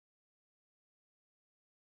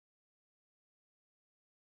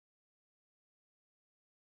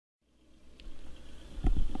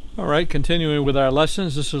Alright, continuing with our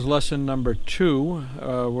lessons. This is lesson number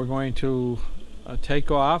 2. We're going to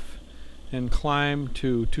take off and climb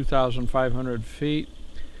to 2,500 feet.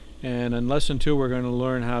 And in lesson 2 we're going to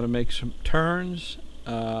learn how to make some turns,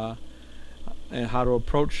 and how to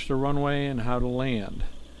approach the runway and how to land.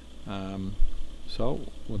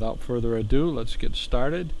 So without further ado, let's get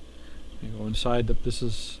started. You go inside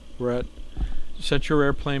we're at, set your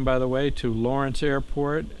airplane, by the way, to Lawrence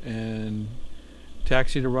Airport and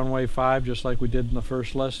taxi to runway 5 just like we did in the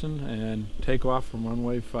first lesson, and take off from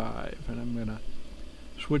runway 5. And I'm going to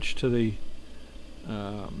switch to the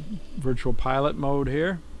virtual pilot mode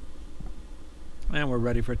here, and we're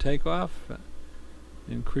ready for takeoff.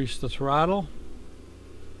 Increase the throttle.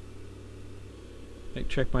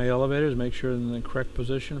 Check my elevators, make sure they're in the correct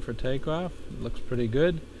position for takeoff. It looks pretty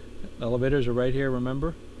good. The elevators are right here,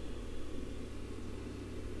 remember.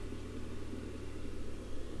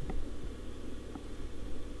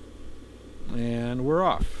 And we're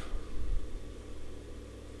off.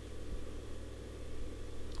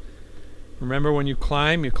 Remember, when you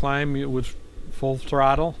climb with full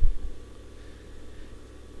throttle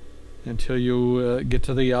until you get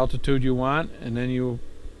to the altitude you want, and then you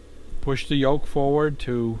push the yoke forward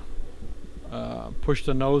to push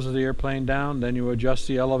the nose of the airplane down. Then you adjust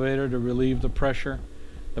the elevator to relieve the pressure,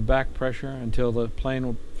 the back pressure, until the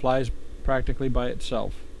plane flies practically by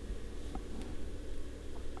itself.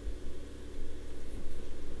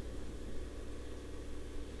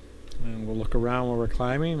 And we'll look around while we're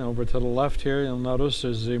climbing. Over to the left here, you'll notice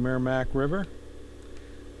there's the Merrimack River.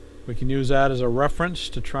 We can use that as a reference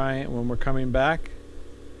to try when we're coming back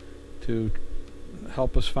to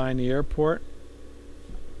help us find the airport.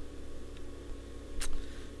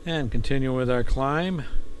 And continue with our climb.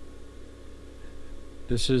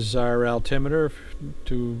 This is our altimeter, if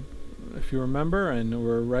you remember,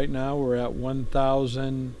 and right now we're at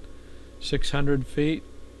 1,600 feet.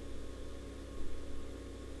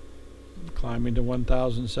 Climbing to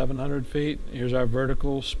 1,700 feet. Here's our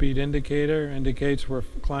vertical speed indicator. Indicates we're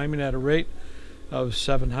climbing at a rate of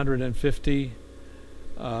 750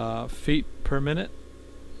 feet per minute.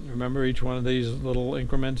 Remember, each one of these little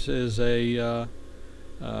increments is a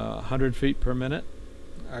 100 feet per minute.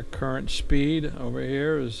 Our current speed over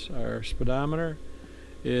here is our speedometer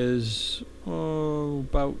is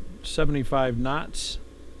about 75 knots.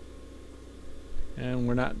 And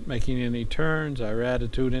we're not making any turns. Our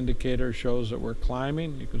attitude indicator shows that we're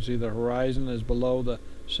climbing. You can see the horizon is below the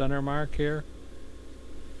center mark here.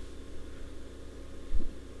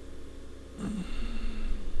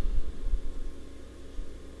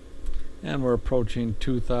 And we're approaching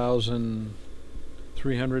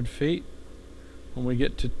 2,300 feet. When we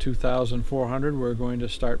get to 2,400, we're going to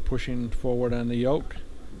start pushing forward on the yoke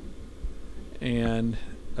and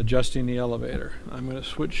adjusting the elevator. I'm going to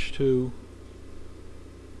switch to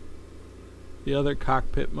the other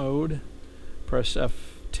cockpit mode. Press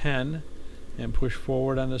F10 and push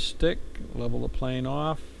forward on the stick. Level the plane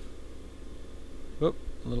off. Oop,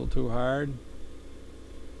 a little too hard.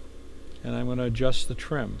 And I'm going to adjust the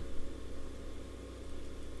trim.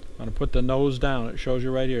 I'm going to put the nose down. It shows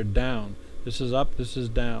you right here, down. This is up, this is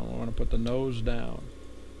down. I want to put the nose down.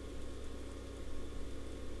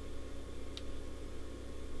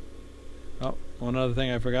 Oh, one other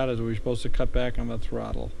thing I forgot is we're supposed to cut back on the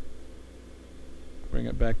throttle. Bring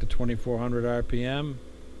it back to 2,400 RPM.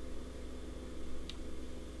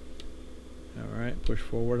 Alright, push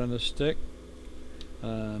forward on the stick,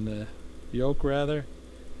 on the yoke rather,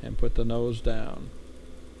 and put the nose down.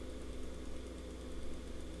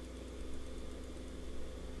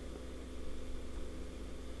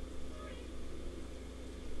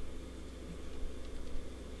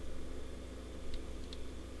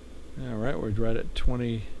 Alright, we're right at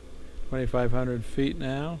 2,500 feet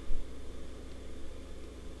now.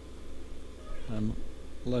 I'm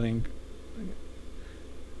letting,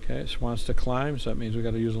 okay, it wants to climb, so that means we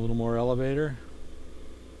got to use a little more elevator.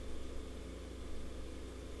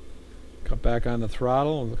 Cut back on the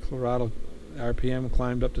throttle. The throttle RPM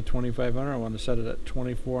climbed up to 2,500. I want to set it at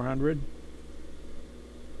 2,400.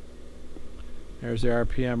 There's the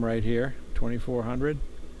RPM right here, 2,400.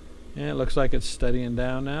 And it looks like it's steadying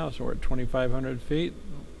down now, so we're at 2,500 feet.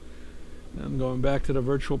 I'm going back to the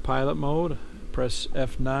virtual pilot mode. Press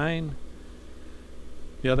F9.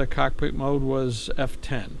 The other cockpit mode was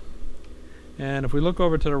F10. And if we look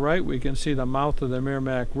over to the right, we can see the mouth of the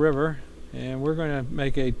Merrimack River, and we're going to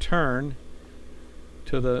make a turn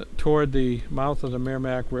toward the mouth of the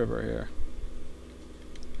Merrimack River here.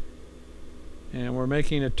 And we're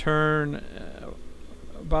making a turn,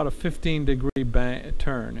 about a 15-degree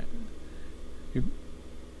turn.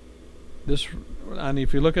 this, and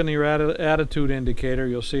if you look in your attitude indicator,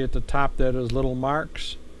 you'll see at the top there there's little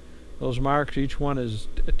marks. Those marks, each one is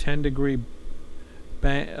a 10-degree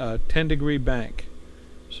bank.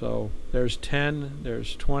 So there's 10,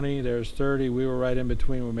 there's 20, there's 30. We were right in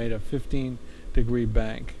between. We made a 15-degree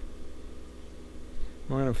bank.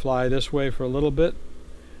 We're going to fly this way for a little bit.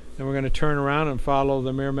 Then we're going to turn around and follow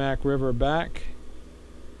the Merrimack River back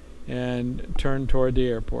and turn toward the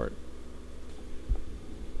airport.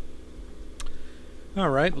 All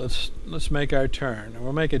right, let's make our turn.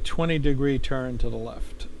 We'll make a 20-degree turn to the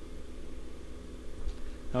left.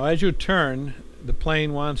 Now, as you turn, the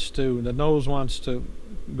nose wants to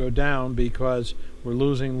go down because we're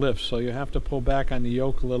losing lift, so you have to pull back on the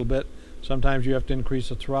yoke a little bit. Sometimes you have to increase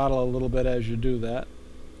the throttle a little bit as you do that.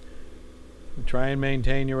 Try and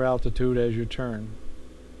maintain your altitude as you turn.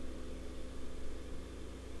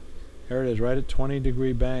 There it is, right at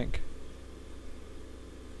 20-degree bank.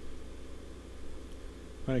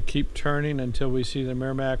 I'm going to keep turning until we see the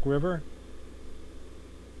Merrimack River.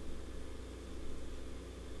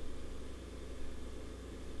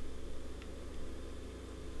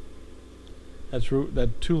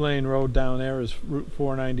 That two-lane road down there is Route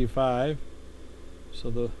 495. So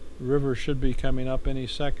the river should be coming up any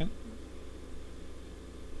second.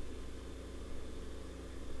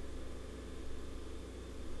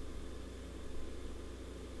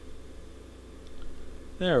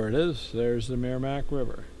 There it is. There's the Merrimack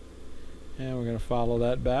River. And we're going to follow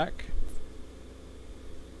that back.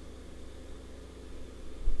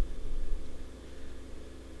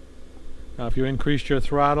 Now, if you increased your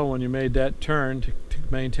throttle when you made that turn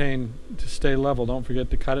to stay level, don't forget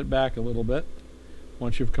to cut it back a little bit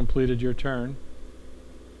once you've completed your turn.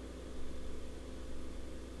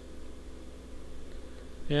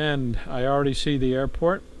 And I already see the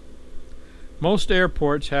airport. Most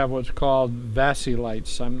airports have what's called VASI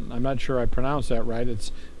lights. I'm not sure I pronounced that right.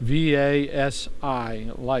 It's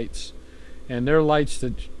V-A-S-I lights. And they're lights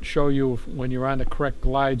that show you when you're on the correct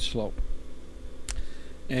glide slope.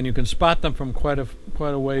 And you can spot them from quite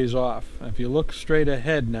a ways off. If you look straight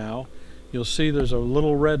ahead now, you'll see there's a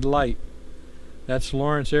little red light. That's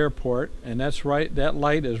Lawrence Airport, and that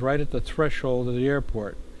light is right at the threshold of the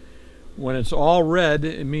airport. When it's all red,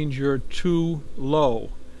 it means you're too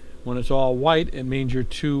low. When it's all white, it means you're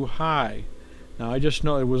too high. Now, I just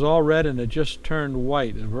know it was all red and it just turned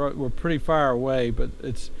white. We're pretty far away, but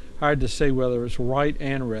it's hard to say whether it's white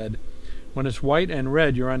and red. When it's white and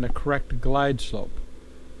red, you're on the correct glide slope.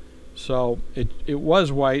 So it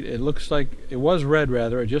was white. It looks like it was red,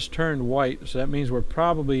 rather. It just turned white, so that means we're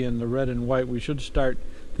probably in the red and white. We should start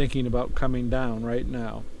thinking about coming down right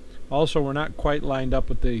now. Also, we're not quite lined up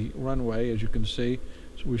with the runway, as you can see.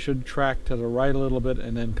 So we should track to the right a little bit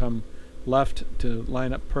and then come left to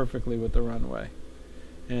line up perfectly with the runway.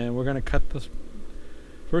 And we're going to cut the...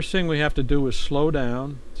 First thing we have to do is slow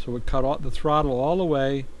down. So we cut the throttle all the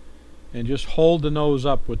way and just hold the nose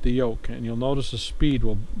up with the yoke. And you'll notice the speed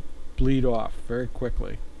will bleed off very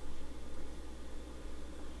quickly.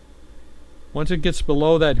 Once it gets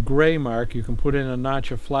below that gray mark, you can put in a notch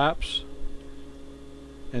of flaps.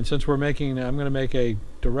 And since I'm going to make a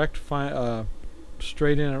direct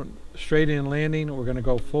straight in landing, we're going to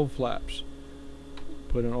go full flaps.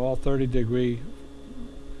 Put in all 30-degree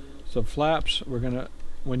flaps. We're going to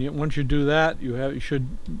once you do that, you should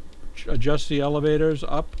adjust the elevators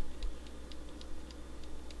up.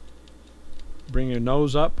 Bring your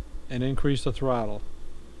nose up and increase the throttle.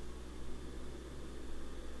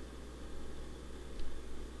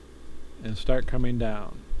 And start coming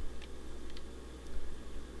down.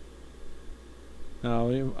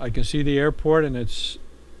 Now I can see the airport, and as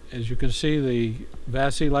you can see, the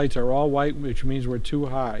VASI lights are all white, which means we're too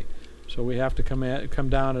high. So we have to come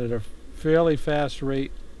down at a fairly fast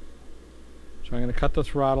rate. So I'm going to cut the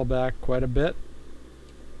throttle back quite a bit.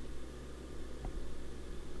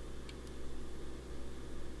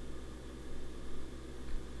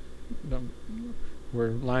 We're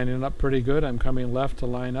lining up pretty good. I'm coming left to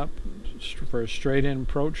line up for a straight in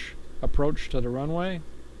approach to the runway.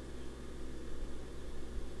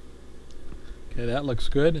 Okay, that looks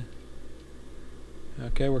good.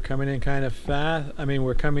 Okay, we're coming in kind of fast.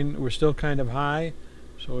 We're still kind of high,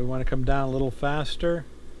 so we want to come down a little faster.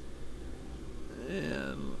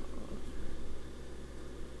 And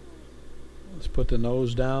let's put the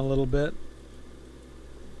nose down a little bit.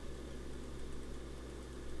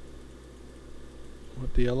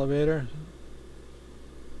 With the elevator.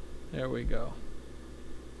 There we go.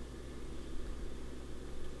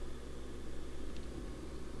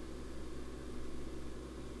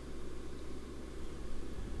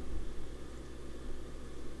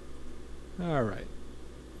 All right.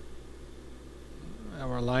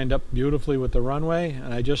 We're lined up beautifully with the runway,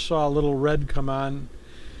 and I just saw a little red come on.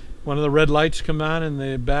 One of the red lights come on in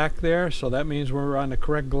the back there, so that means we're on the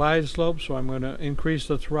correct glide slope. So I'm going to increase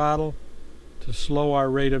the throttle to slow our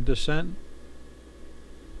rate of descent.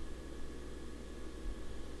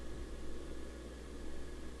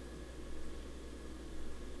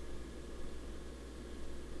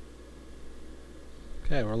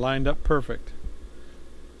 Okay, we're lined up perfect.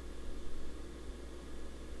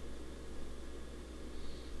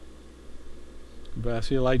 But I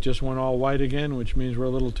see the light just went all white again, which means we're a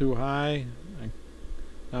little too high.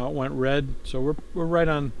 Now it went red, so we're right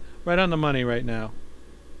on the money right now.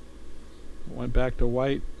 It went back to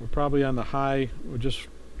white. We're probably on the high. We're just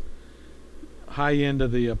high end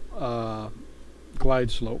of the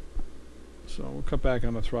glide slope. So we'll cut back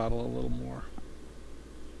on the throttle a little more.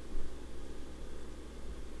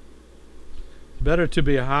 It's better to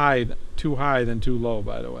be too high than too low,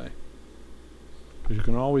 by the way. Because you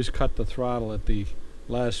can always cut the throttle at the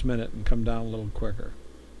last minute and come down a little quicker.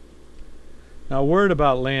 Now, a word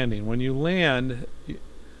about landing. When you land,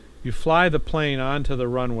 you fly the plane onto the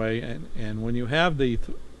runway, and when you have the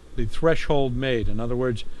threshold made, in other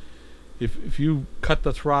words, if you cut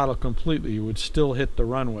the throttle completely, you would still hit the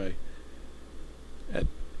runway.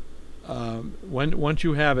 Once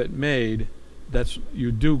you have it made, that's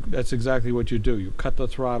exactly what you do. You cut the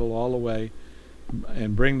throttle all the way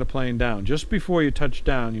and bring the plane down. Just before you touch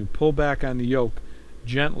down, you pull back on the yoke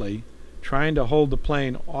gently, trying to hold the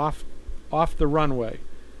plane off the runway.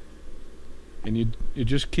 And you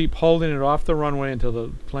just keep holding it off the runway until the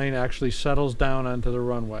plane actually settles down onto the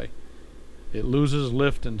runway. It loses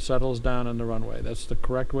lift and settles down on the runway. That's the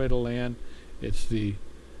correct way to land. It's the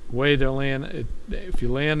way to land. If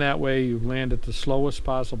you land that way, you land at the slowest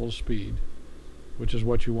possible speed, which is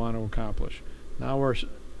what you want to accomplish. Now we're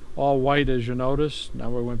all white, as you notice. Now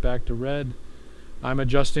we went back to red. I'm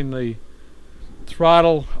adjusting the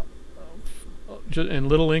throttle in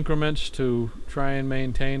little increments to try and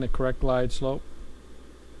maintain the correct glide slope.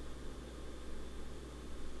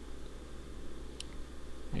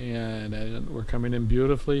 And we're coming in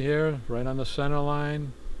beautifully here, right on the center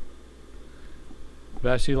line.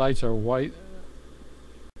 VASI lights are white,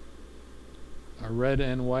 are red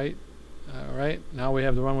and white. Alright, now we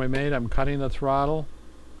have the runway made. I'm cutting the throttle,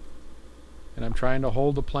 and I'm trying to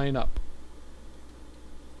hold the plane up.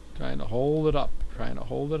 Trying to hold it up. Trying to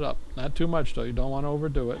hold it up. Not too much, though. You don't want to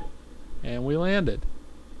overdo it. And we landed.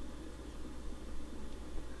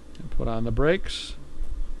 And put on the brakes.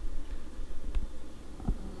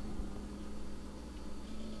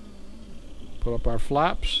 Put up our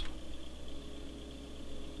flaps.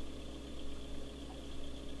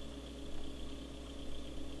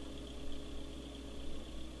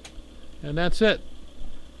 And that's it.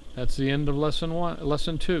 That's the end of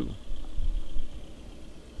lesson 2.